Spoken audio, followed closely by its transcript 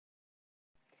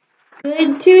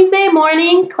Good Tuesday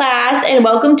morning, class, and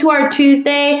welcome to our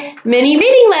Tuesday mini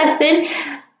reading lesson.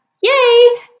 Yay!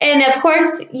 And of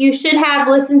course, you should have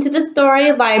listened to the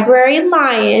story Library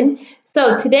Lion.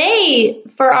 So today,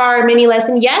 for our mini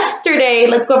lesson,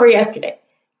 let's go over yesterday.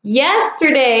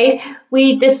 Yesterday,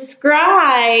 we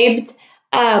described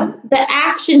the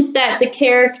actions that the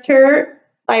character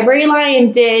Library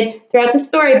Lion did throughout the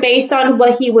story based on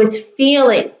what he was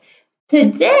feeling.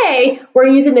 Today, we're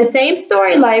using the same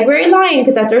story, Library Lion,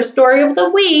 because that's our story of the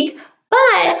week,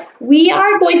 but we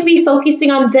are going to be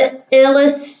focusing on the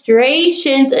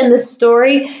illustrations in the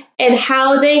story and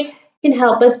how they can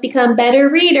help us become better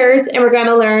readers, and we're going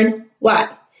to learn why.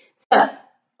 So,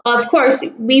 of course,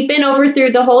 we've been over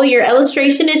through the whole year.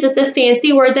 Illustration is just a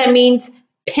fancy word that means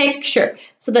picture.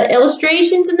 So the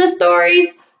illustrations in the stories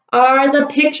are the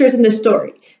pictures in the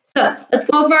story. So let's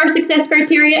go over our success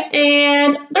criteria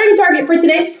and learning target for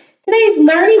today. Today's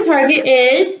learning target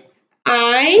is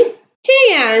I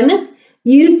can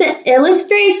use the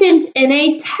illustrations in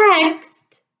a text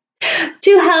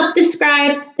to help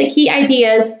describe the key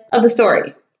ideas of the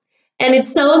story. And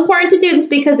it's so important to do this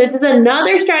because this is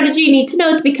another strategy you need to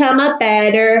know to become a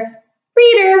better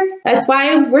reader. That's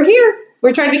why we're here.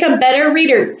 We're trying to become better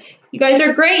readers. You guys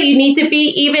are great. You need to be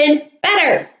even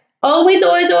better. Always,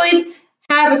 always, always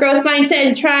have a growth mindset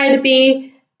and try to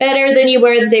be better than you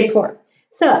were the day before.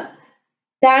 So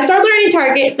that's our learning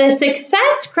target. The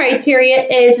success criteria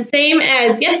is the same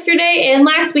as yesterday and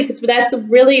last week, so that's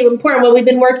really important what we've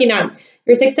been working on.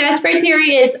 Your success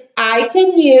criteria is I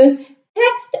can use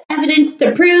text evidence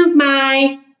to prove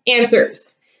my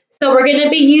answers. So we're going to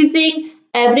be using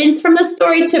evidence from the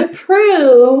story to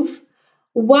prove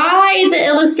why the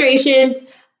illustrations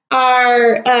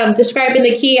are describing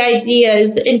the key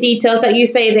ideas and details that you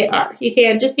say they are. You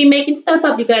can't just be making stuff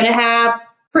up. You're going to have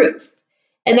proof.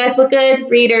 And that's what good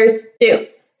readers do.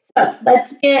 So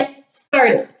let's get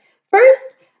started. First,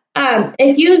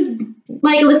 if you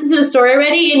listened to the story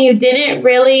already and you didn't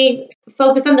really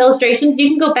focus on the illustrations, you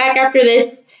can go back after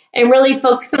this and really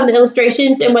focus on the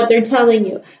illustrations and what they're telling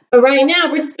you. But right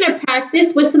now, we're just going to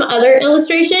practice with some other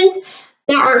illustrations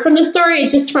that aren't from the story.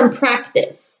 It's just from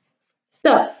practice.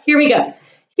 So here we go.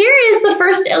 Here is the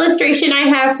first illustration I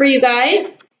have for you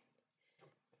guys.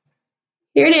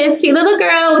 Here it is, cute little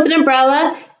girl with an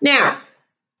umbrella. Now,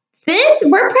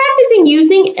 we're practicing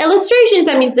using illustrations.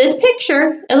 That means this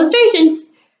picture, illustrations,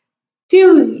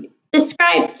 to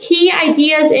describe key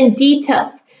ideas and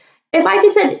details. If I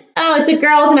just said, oh, it's a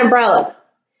girl with an umbrella,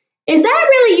 is that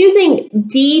really using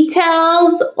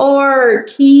details or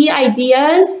key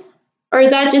ideas? Or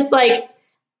is that just like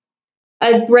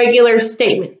a regular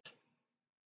statement?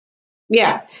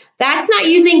 Yeah, that's not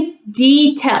using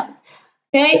details.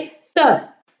 Okay, so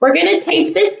we're going to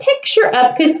tape this picture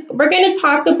up because we're going to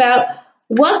talk about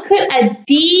what could a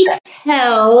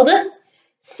detailed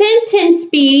sentence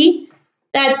be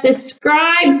that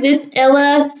describes this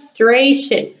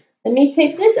illustration. Let me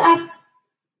tape this up.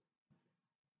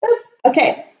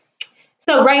 Okay,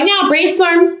 so right now,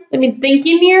 brainstorm. That means think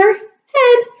in your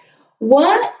head.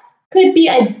 What could be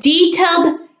a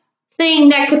detailed thing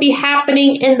that could be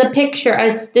happening in the picture?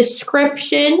 A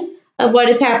description of what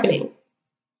is happening.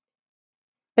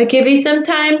 I'll give you some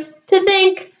time to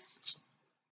think.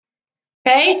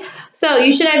 Okay, so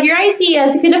you should have your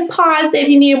ideas. You could have paused if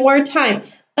you needed more time.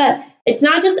 But it's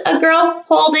not just a girl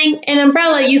holding an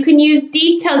umbrella. You can use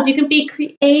details. You can be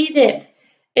creative.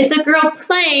 It's a girl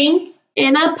playing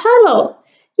in a puddle.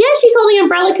 Yes, she's holding an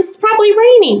umbrella because it's probably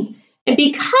raining. And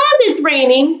because it's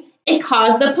raining, it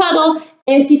caused the puddle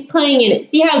and she's playing in it.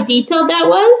 See how detailed that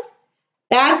was?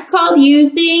 That's called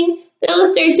using the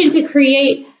illustration to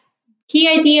create key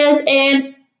ideas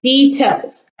and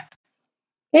details.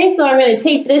 Okay, so I'm going to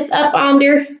tape this up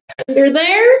under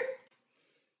there.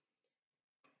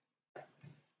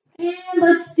 And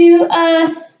let's do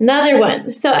another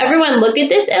one. So everyone look at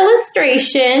this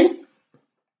illustration.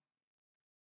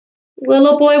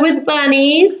 Little boy with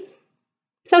bunnies.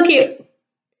 So cute.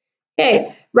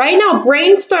 Okay, right now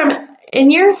brainstorm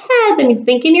in your head. That means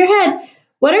think in your head.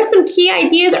 What are some key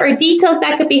ideas or details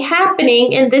that could be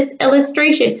happening in this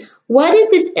illustration? What is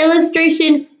this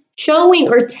illustration showing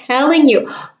or telling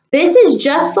you? This is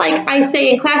just like I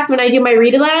say in class when I do my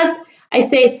read alouds. I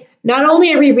say, not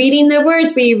only are we reading the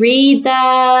words, we read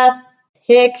the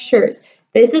pictures.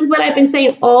 This is what I've been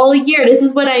saying all year. This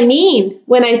is what I mean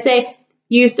when I say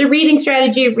use the reading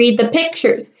strategy, read the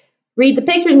pictures. Read the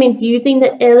pictures means using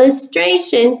the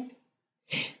illustrations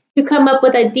to come up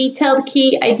with a detailed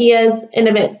key ideas and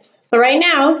events. So right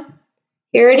now,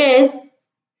 here it is.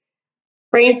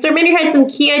 Brainstorm in your head some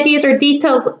key ideas or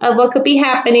details of what could be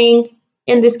happening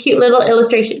in this cute little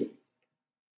illustration.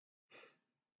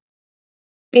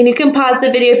 And you can pause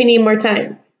the video if you need more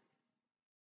time.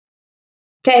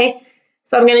 Okay,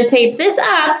 so I'm going to tape this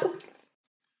up.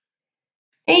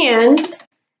 And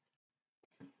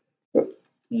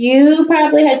you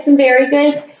probably had some very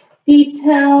good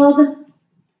detailed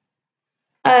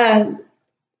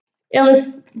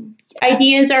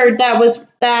ideas, or that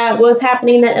was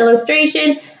happening in that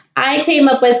illustration. I came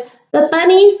up with the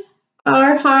bunnies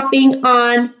are hopping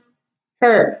on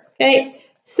her. Okay,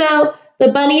 so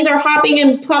the bunnies are hopping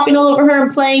and plopping all over her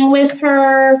and playing with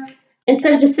her,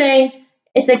 instead of just saying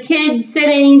it's a kid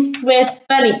sitting with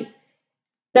bunnies.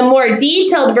 The more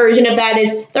detailed version of that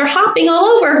is they're hopping all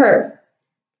over her.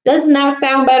 Doesn't that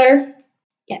sound better?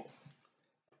 Yes.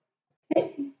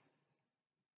 Okay.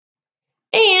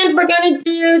 And we're going to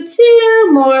do 2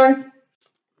 more.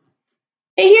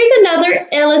 Hey, here's another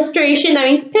illustration, that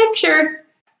means picture.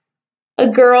 A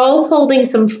girl holding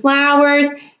some flowers.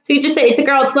 So you just say, it's a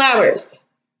girl with flowers.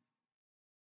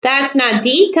 That's not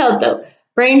detailed though.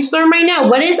 Brainstorm right now.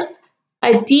 What is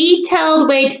a detailed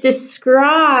way to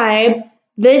describe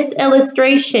this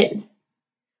illustration?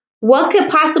 What could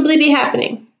possibly be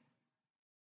happening?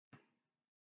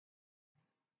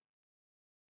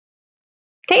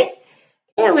 Okay,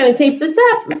 I'm going to tape this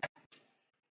up.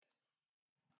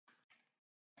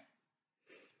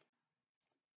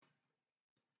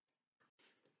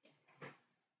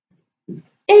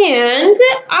 And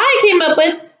I came up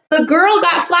with the girl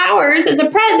got flowers as a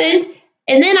present,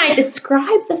 and then I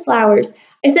described the flowers.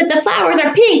 I said the flowers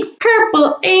are pink,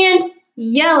 purple, and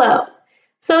yellow.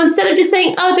 So instead of just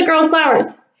saying, oh, it's a girl with flowers,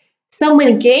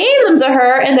 someone gave them to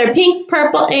her and they're pink,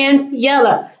 purple, and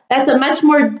yellow. That's a much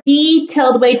more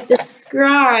detailed way to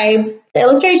describe the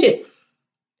illustration.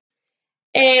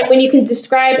 And when you can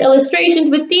describe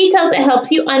illustrations with details, it helps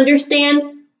you understand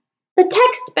the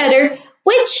text better,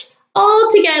 which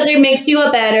altogether makes you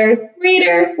a better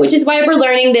reader, which is why we're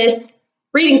learning this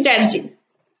reading strategy.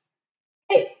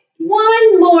 Okay,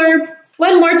 one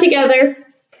more together.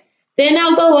 Then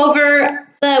I'll go over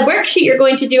the worksheet you're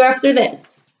going to do after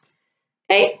this.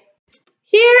 Okay,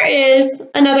 here is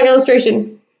another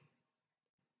illustration.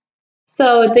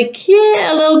 So it's a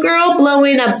kid, a little girl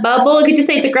blowing a bubble. You could just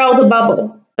say it's a girl with a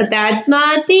bubble, but that's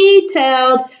not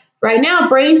detailed. Right now,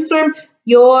 brainstorm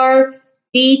your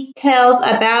details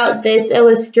about this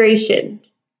illustration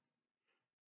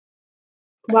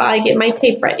while I get my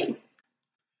tape ready.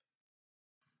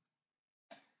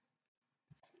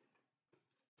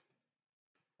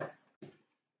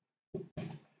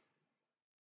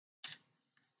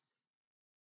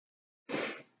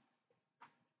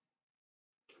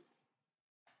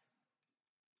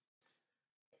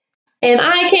 And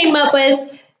I came up with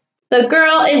the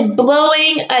girl is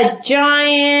blowing a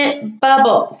giant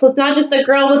bubble. So it's not just a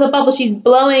girl with a bubble, she's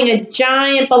blowing a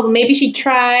giant bubble. Maybe she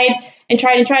tried, and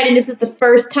this is the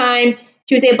first time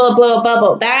she was able to blow a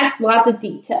bubble. That's lots of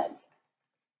details.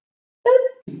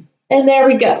 And there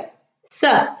we go.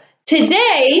 So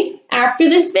today, after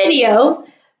this video,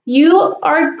 you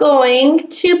are going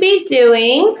to be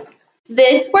doing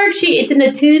this worksheet. It's in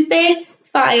the Tuesday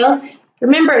file.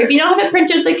 Remember, if you don't have it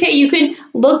printed, it's okay. You can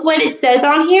look what it says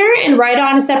on here and write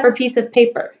on a separate piece of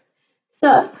paper.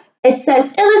 So it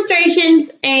says illustrations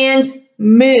and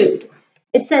mood.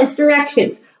 It says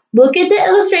directions. Look at the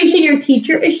illustration your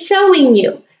teacher is showing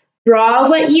you. Draw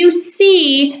what you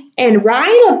see and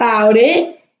write about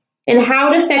it and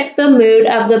how it affects the mood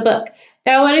of the book.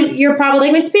 Now, you're probably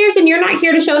like, Miss Pearson, you're not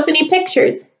here to show us any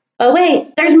pictures. Oh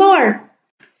wait, there's more.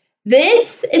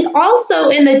 This is also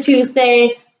in the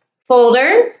Tuesday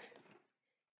folder.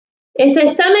 It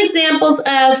says some examples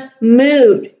of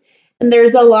mood. And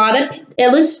there's a lot of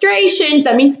illustrations,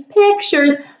 that means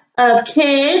pictures of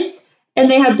kids,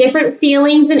 and they have different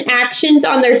feelings and actions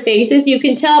on their faces. You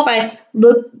can tell by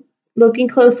looking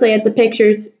closely at the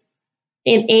pictures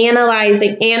and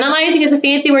analyzing. Analyzing is a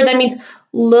fancy word that means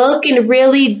look and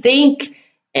really think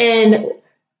and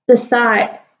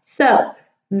decide. So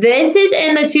this is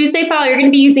in the Tuesday file. You're going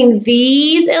to be using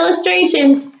these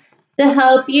illustrations to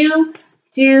help you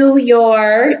do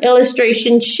your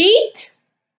illustration sheet.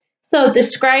 So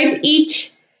describe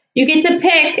each. You get to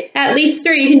pick at least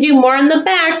 3. You can do more in the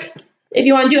back if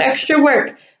you want to do extra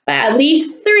work, but at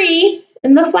least 3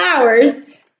 in the flowers.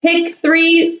 Pick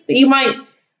 3 that you might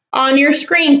on your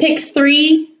screen. Pick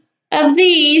 3 of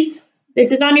these.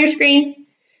 This is on your screen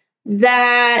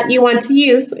that you want to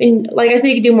use. And like I said,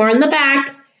 you can do more in the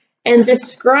back and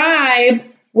describe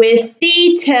with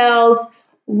details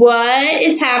what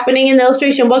is happening in the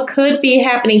illustration, what could be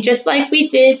happening, just like we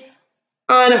did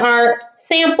on our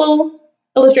sample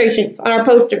illustrations on our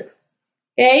poster.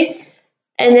 Okay?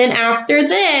 And then after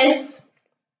this,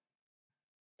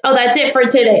 Oh, that's it for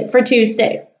today, for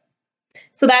Tuesday.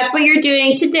 So that's what you're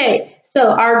doing today.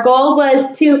 So our goal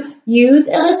was to use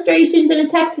illustrations in a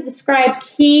text to describe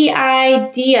key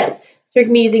ideas. So you're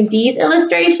going to be using these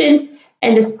illustrations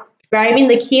and describing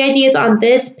the key ideas on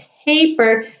this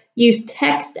paper. Use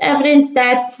text evidence.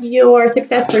 That's your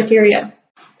success criteria.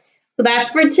 So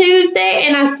that's for Tuesday,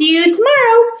 and I'll see you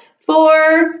tomorrow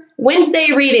for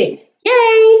Wednesday reading.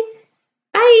 Yay!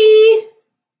 Bye!